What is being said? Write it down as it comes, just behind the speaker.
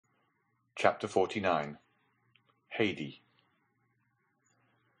Chapter 49. Haydée.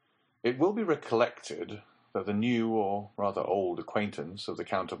 It will be recollected that the new, or rather old, acquaintance of the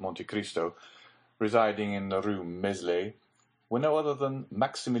Count of Monte Cristo, residing in the Rue Meslay, were no other than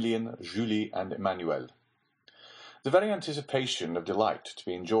Maximilien, Julie, and Emmanuel. The very anticipation of delight to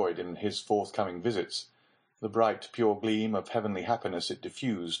be enjoyed in his forthcoming visits, the bright, pure gleam of heavenly happiness it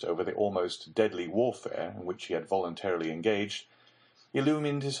diffused over the almost deadly warfare in which he had voluntarily engaged,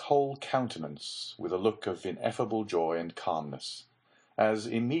 illumined his whole countenance with a look of ineffable joy and calmness, as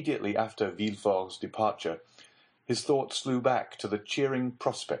immediately after Villefort's departure his thoughts flew back to the cheering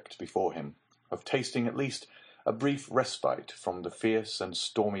prospect before him of tasting at least a brief respite from the fierce and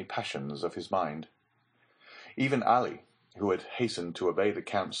stormy passions of his mind. Even Ali, who had hastened to obey the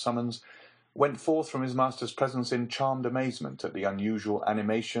Count's summons, went forth from his master's presence in charmed amazement at the unusual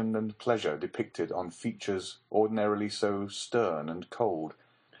animation and pleasure depicted on features ordinarily so stern and cold,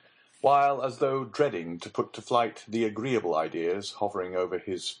 while, as though dreading to put to flight the agreeable ideas hovering over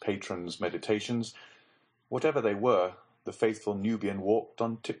his patron's meditations, whatever they were, the faithful Nubian walked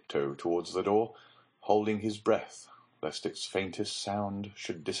on tiptoe towards the door, holding his breath, lest its faintest sound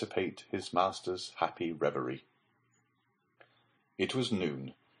should dissipate his master's happy reverie. It was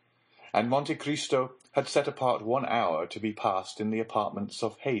noon, and Monte Cristo had set apart 1 hour to be passed in the apartments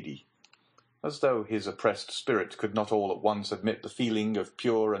of Haydée, as though his oppressed spirit could not all at once admit the feeling of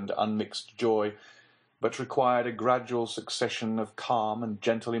pure and unmixed joy, but required a gradual succession of calm and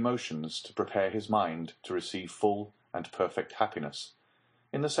gentle emotions to prepare his mind to receive full and perfect happiness,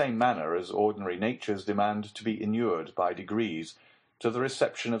 in the same manner as ordinary natures demand to be inured by degrees to the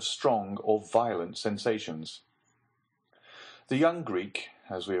reception of strong or violent sensations. The young Greek,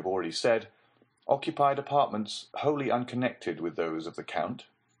 as we have already said, occupied apartments wholly unconnected with those of the Count.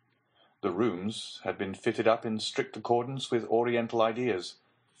 The rooms had been fitted up in strict accordance with Oriental ideas.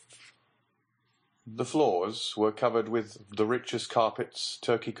 The floors were covered with the richest carpets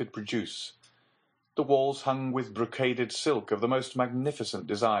Turkey could produce. The walls hung with brocaded silk of the most magnificent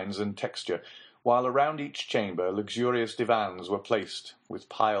designs and texture, while around each chamber luxurious divans were placed, with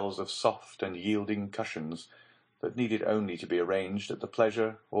piles of soft and yielding cushions, that needed only to be arranged at the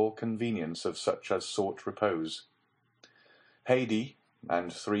pleasure or convenience of such as sought repose. Haydée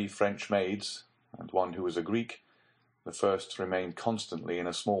and 3 French maids, and one who was a Greek, the first remained constantly in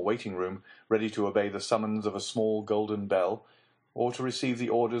a small waiting-room, ready to obey the summons of a small golden bell, or to receive the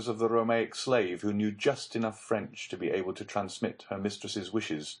orders of the Romaic slave who knew just enough French to be able to transmit her mistress's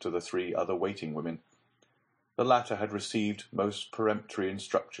wishes to the 3 other waiting women. The latter had received most peremptory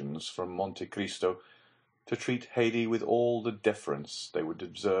instructions from Monte Cristo to treat Haydée with all the deference they would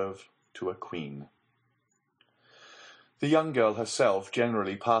observe to a queen. The young girl herself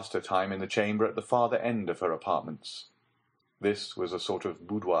generally passed her time in the chamber at the farther end of her apartments. This was a sort of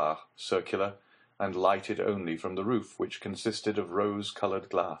boudoir, circular, and lighted only from the roof, which consisted of rose-coloured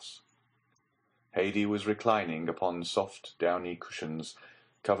glass. Haydée was reclining upon soft downy cushions,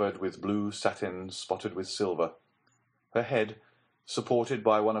 covered with blue satin spotted with silver. Her head, supported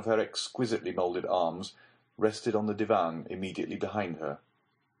by one of her exquisitely moulded arms, rested on the divan immediately behind her,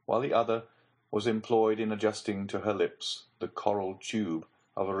 while the other was employed in adjusting to her lips the coral tube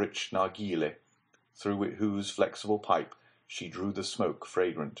of a rich narghile, through whose flexible pipe she drew the smoke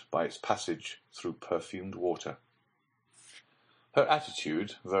fragrant by its passage through perfumed water. Her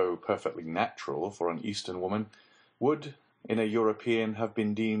attitude, though perfectly natural for an Eastern woman, would, in a European, have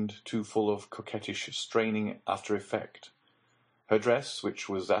been deemed too full of coquettish straining after effect. Her dress, which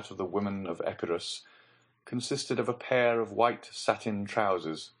was that of the women of Epirus, consisted of a pair of white satin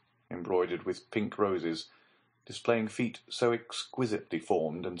trousers, embroidered with pink roses, displaying feet so exquisitely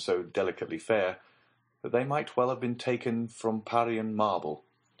formed and so delicately fair, that they might well have been taken from Parian marble,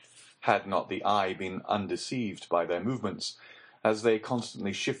 had not the eye been undeceived by their movements, as they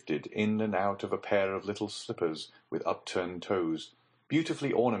constantly shifted in and out of a pair of little slippers with upturned toes,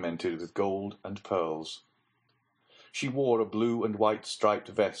 beautifully ornamented with gold and pearls. She wore a blue and white striped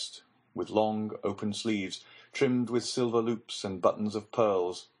vest, with long open sleeves, trimmed with silver loops and buttons of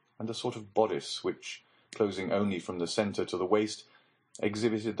pearls, and a sort of bodice which, closing only from the centre to the waist,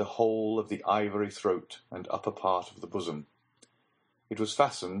 exhibited the whole of the ivory throat and upper part of the bosom. It was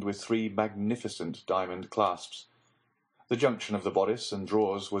fastened with 3 magnificent diamond clasps. The junction of the bodice and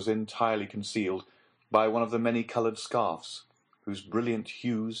drawers was entirely concealed by one of the many-coloured scarfs, whose brilliant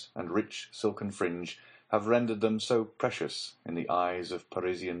hues and rich silken fringe have rendered them so precious in the eyes of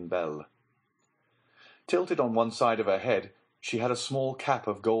Parisian belles. Tilted on one side of her head, she had a small cap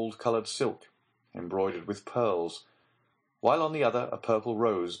of gold-coloured silk, embroidered with pearls, while on the other a purple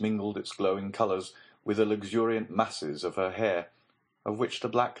rose mingled its glowing colours with the luxuriant masses of her hair, of which the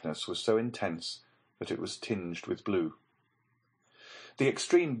blackness was so intense that it was tinged with blue. The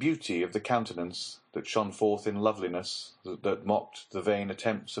extreme beauty of the countenance, that shone forth in loveliness, that mocked the vain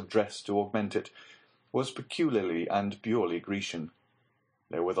attempts of dress to augment it, was peculiarly and purely Grecian.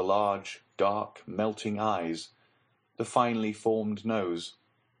 There were the large, dark, melting eyes, the finely formed nose,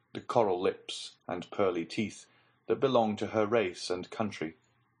 the coral lips and pearly teeth that belonged to her race and country.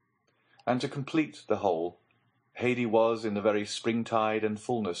 And to complete the whole, Haydée was in the very springtide and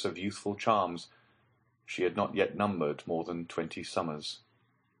fullness of youthful charms. She had not yet numbered more than 20 summers.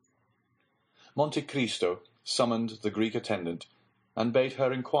 Monte Cristo summoned the Greek attendant, and bade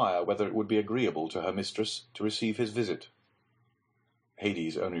her inquire whether it would be agreeable to her mistress to receive his visit.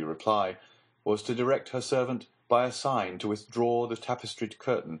 Haydée's only reply was to direct her servant by a sign to withdraw the tapestried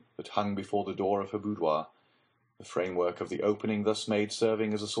curtain that hung before the door of her boudoir, the framework of the opening thus made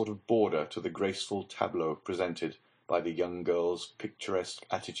serving as a sort of border to the graceful tableau presented by the young girl's picturesque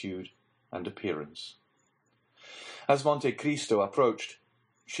attitude and appearance. As Monte Cristo approached,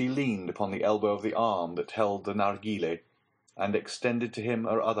 she leaned upon the elbow of the arm that held the narghile, and extended to him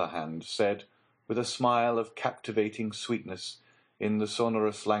her other hand, said, with a smile of captivating sweetness, in the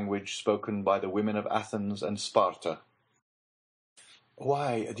sonorous language spoken by the women of Athens and Sparta,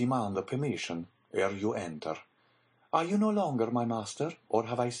 "Why demand the permission ere you enter? Are you no longer my master, or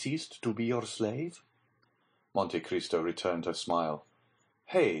have I ceased to be your slave?" Monte Cristo returned her smile.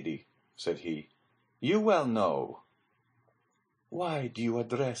 "Haydée," said he, "you well know." "Why do you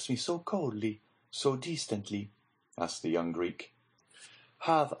address me so coldly, so distantly?" asked the young Greek.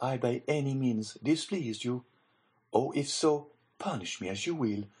 "Have I by any means displeased you? Oh, if so, punish me as you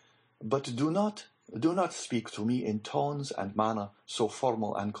will, but do not speak to me in tones and manner so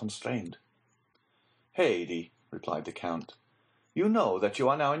formal and constrained." "Haydée," replied the Count, "you know that you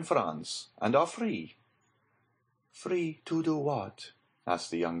are now in France, and are free." "Free to do what?"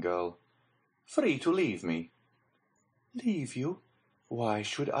 asked the young girl. "Free to leave me." "Leave you? Why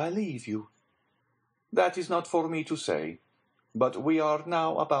should I leave you?" "That is not for me to say, but we are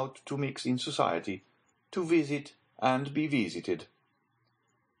now about to mix in society, to visit and be visited."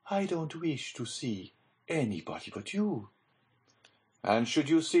 "I don't wish to see anybody but you." "And should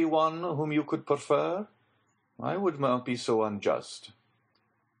you see one whom you could prefer, I would not be so unjust."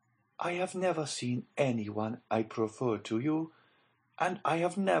 "I have never seen anyone I prefer to you, and I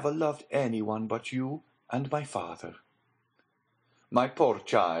have never loved anyone but you and my father." "My poor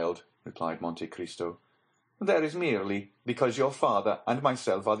child," replied Monte Cristo, "that is merely because your father and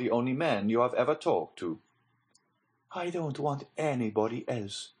myself are the only men you have ever talked to." "I don't want anybody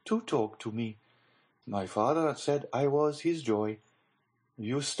else to talk to me. My father said I was his joy.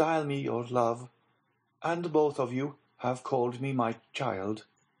 You style me your love, and both of you have called me my child."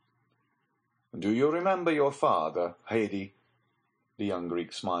 "Do you remember your father, Haydée?" The young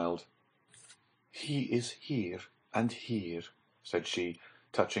Greek smiled. "He is here and here," said she,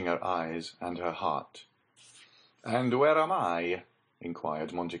 touching her eyes and her heart. "And where am I?"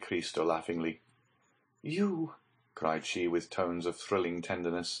 inquired Monte Cristo laughingly. "You," cried she with tones of thrilling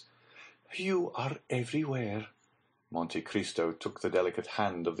tenderness, "you are everywhere." Monte Cristo took the delicate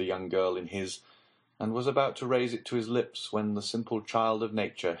hand of the young girl in his, and was about to raise it to his lips when the simple child of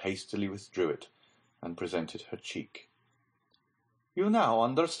nature hastily withdrew it, and presented her cheek. "You now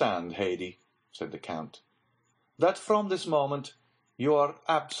understand, Haydée," said the Count, "that from this moment you are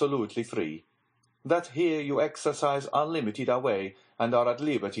absolutely free, that here you exercise unlimited away, and are at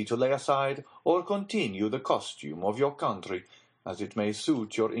liberty to lay aside or continue the costume of your country, as it may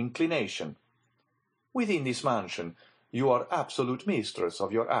suit your inclination. Within this mansion you are absolute mistress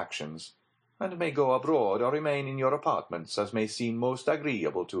of your actions, and may go abroad or remain in your apartments as may seem most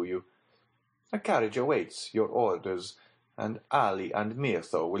agreeable to you. A carriage awaits your orders, and Ali and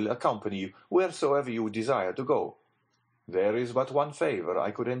Mirtho will accompany you wheresoever you desire to go. There is but one favour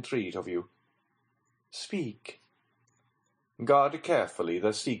I could entreat of you." "Speak." "Guard carefully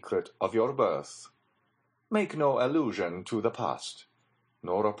the secret of your birth. Make no allusion to the past,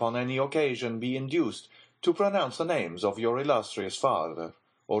 nor upon any occasion be induced to pronounce the names of your illustrious father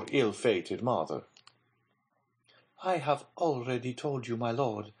or ill-fated mother." "I have already told you, my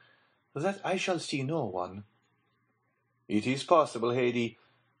lord, that I shall see no one." "It is possible, Haydée,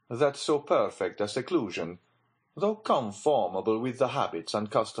 that so perfect a seclusion, though conformable with the habits and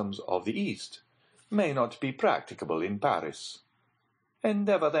customs of the East, may not be practicable in Paris.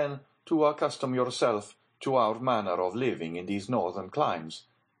 Endeavour, then, to accustom yourself to our manner of living in these northern climes,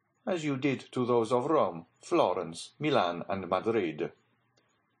 as you did to those of Rome, Florence, Milan, and Madrid.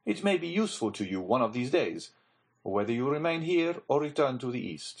 It may be useful to you one of these days, whether you remain here or return to the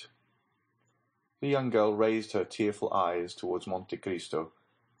East." The young girl raised her tearful eyes towards Monte Cristo,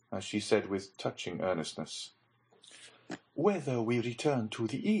 as she said with touching earnestness, "Whether we return to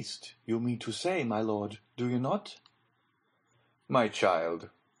the east, you mean to say, my lord, do you not?" "My child,"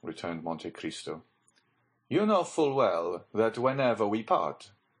 returned Monte Cristo, "you know full well that whenever we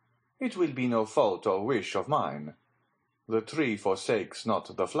part, it will be no fault or wish of mine. The tree forsakes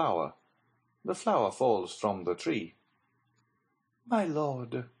not the flower falls from the tree." "My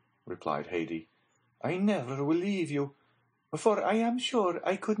lord," replied Haydée, "I never will leave you, for I am sure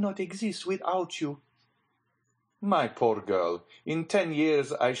I could not exist without you." "My poor girl, in 10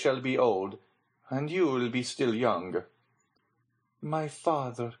 years I shall be old, and you will be still young." "My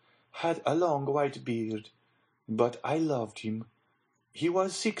father had a long white beard, but I loved him. He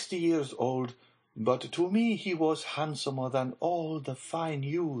was 60 years old, but to me he was handsomer than all the fine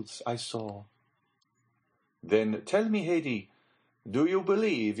youths I saw." "Then tell me, Haydée, do you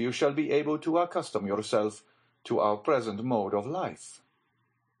believe you shall be able to accustom yourself to our present mode of life?"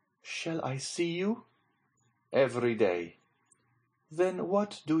 "Shall I see you?" "Every day." "Then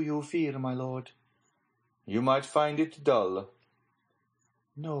what do you fear, my lord?" "You might find it dull."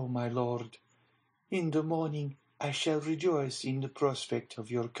 "No, my lord. In the morning I shall rejoice in the prospect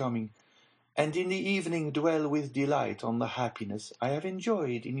of your coming, and in the evening dwell with delight on the happiness I have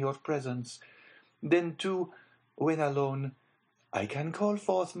enjoyed in your presence. Then, too, when alone, I can call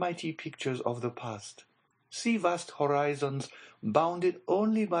forth mighty pictures of the past, see vast horizons bounded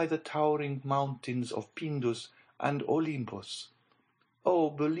only by the towering mountains of Pindus and Olympus. Oh,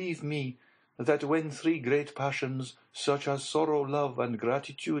 believe me, that when 3 great passions, such as sorrow, love, and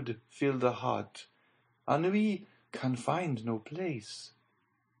gratitude, fill the heart, ennui can find no place."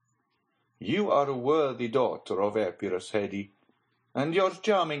 "You are a worthy daughter of Epirus, Haydée, and your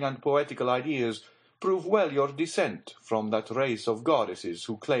charming and poetical ideas prove well your descent from that race of goddesses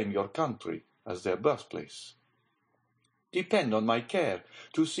who claim your country as their birthplace. Depend on my care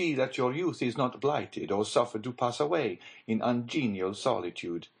to see that your youth is not blighted or suffered to pass away in ungenial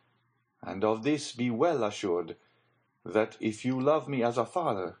solitude, and of this be well assured, that if you love me as a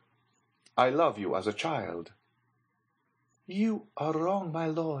father, I love you as a child." "You are wrong, my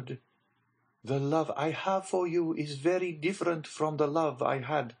lord. The love I have for you is very different from the love I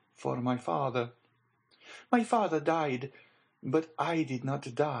had for my father. My father died, but I did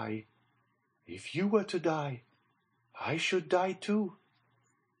not die. If you were to die, I should die too."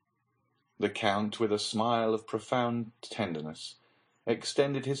 The Count, with a smile of profound tenderness,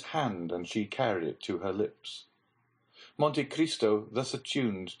 extended his hand, and she carried it to her lips. Monte Cristo, thus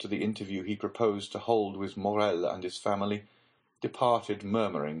attuned to the interview he proposed to hold with Morrel and his family, departed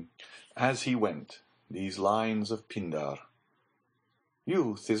murmuring, as he went, these lines of Pindar: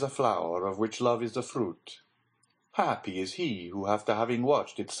 "Youth is a flower of which love is the fruit. Happy is he who, after having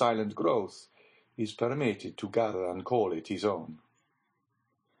watched its silent growth, is permitted to gather and call it his own."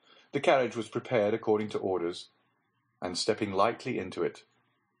 The carriage was prepared according to orders, and stepping lightly into it,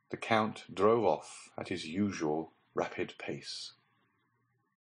 the Count drove off at his usual rapid pace.